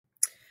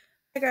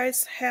Hi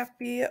guys,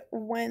 happy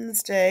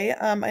Wednesday.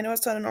 I know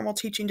it's not a normal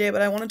teaching day,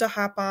 but I wanted to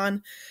hop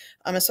on,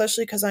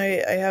 especially because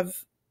I have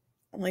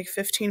like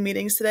 15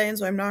 meetings today, and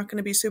so I'm not going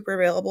to be super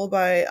available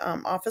by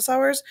office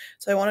hours.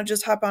 So I want to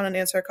just hop on and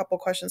answer a couple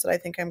questions that I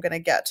think I'm going to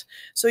get.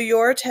 So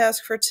your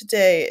task for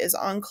today is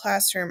on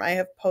Classroom. I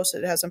have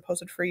posted, it hasn't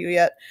posted for you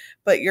yet,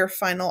 but your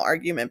final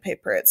argument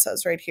paper, it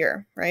says right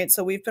here, right?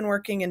 So we've been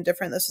working in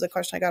different, this is a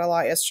question I got a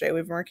lot yesterday.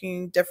 We've been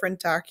working in different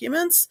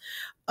documents.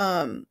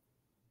 Um,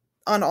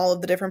 on all of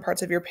the different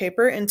parts of your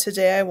paper, and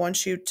today I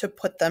want you to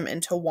put them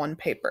into one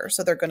paper.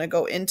 So they're going to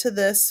go into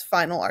this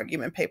final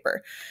argument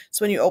paper.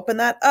 So when you open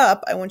that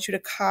up, I want you to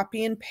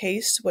copy and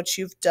paste what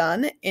you've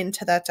done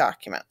into that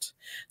document.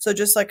 So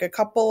just like a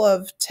couple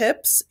of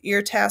tips,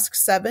 your task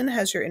 7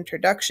 has your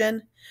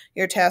introduction,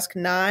 your task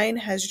 9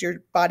 has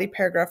your body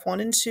paragraph 1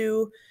 and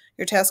 2,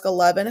 your task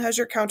 11 has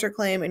your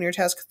counterclaim, and your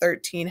task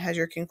 13 has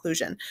your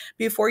conclusion.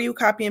 Before you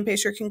copy and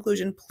paste your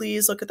conclusion,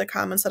 please look at the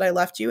comments that I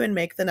left you and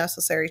make the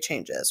necessary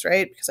changes,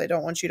 right? Because I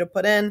don't want you to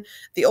put in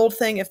the old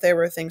thing if there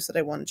were things that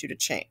I wanted you to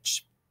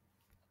change.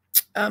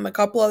 A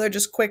couple other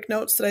just quick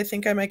notes that I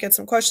think I might get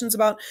some questions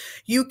about.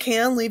 You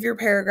can leave your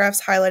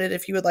paragraphs highlighted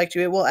if you would like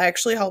to. It will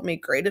actually help me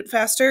grade it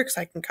faster because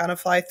I can kind of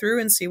fly through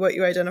and see what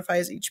you identify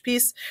as each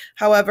piece.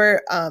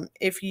 However,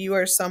 if you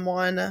are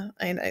someone,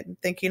 and I'm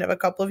thinking of a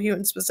couple of you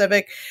in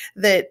specific,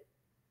 that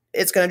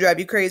it's going to drive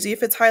you crazy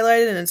if it's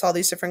highlighted and it's all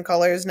these different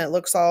colors and it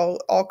looks all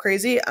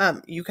crazy,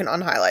 you can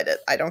unhighlight it.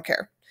 I don't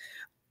care.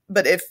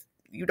 But if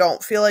you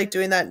don't feel like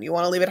doing that and you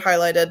want to leave it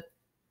highlighted,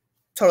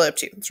 totally up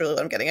to you. That's really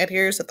what I'm getting at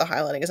here, is that the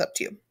highlighting is up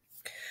to you.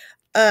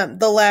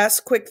 The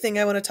last quick thing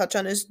I want to touch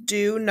on is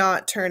do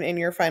not turn in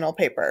your final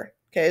paper.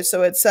 Okay,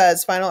 so it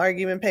says final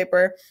argument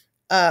paper.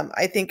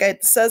 I think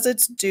it says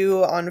it's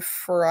due on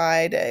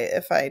Friday,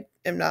 if I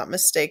am not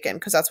mistaken,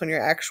 because that's when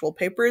your actual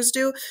paper is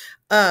due.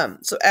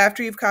 So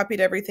after you've copied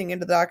everything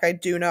into the doc, I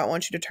do not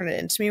want you to turn it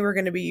into me. We're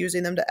going to be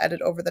using them to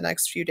edit over the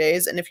next few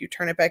days, and if you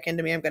turn it back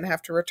into me, I'm going to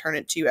have to return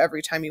it to you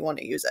every time you want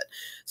to use it.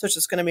 So it's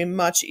just going to be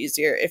much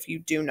easier if you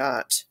do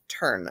not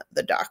turn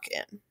the doc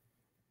in.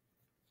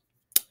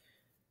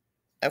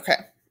 Okay,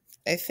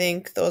 I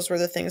think those were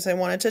the things I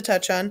wanted to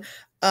touch on.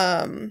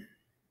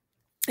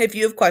 If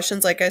you have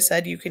questions, like I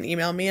said, you can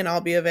email me and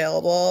I'll be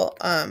available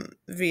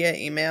via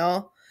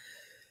email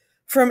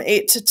from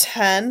 8 to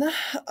 10.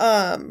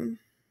 And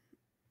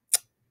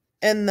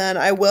then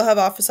I will have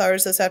office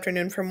hours this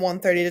afternoon from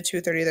 1:30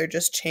 to 2:30. They're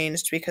just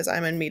changed because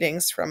I'm in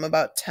meetings from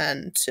about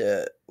 10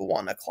 to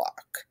 1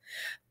 o'clock.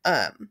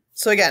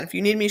 So again, if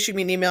you need me, shoot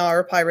me an email. I'll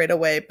reply right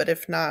away. But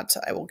if not,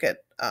 I will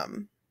get,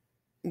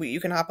 you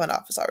can hop on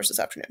office hours this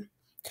afternoon.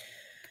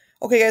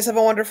 Okay, guys, have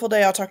a wonderful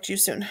day. I'll talk to you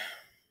soon.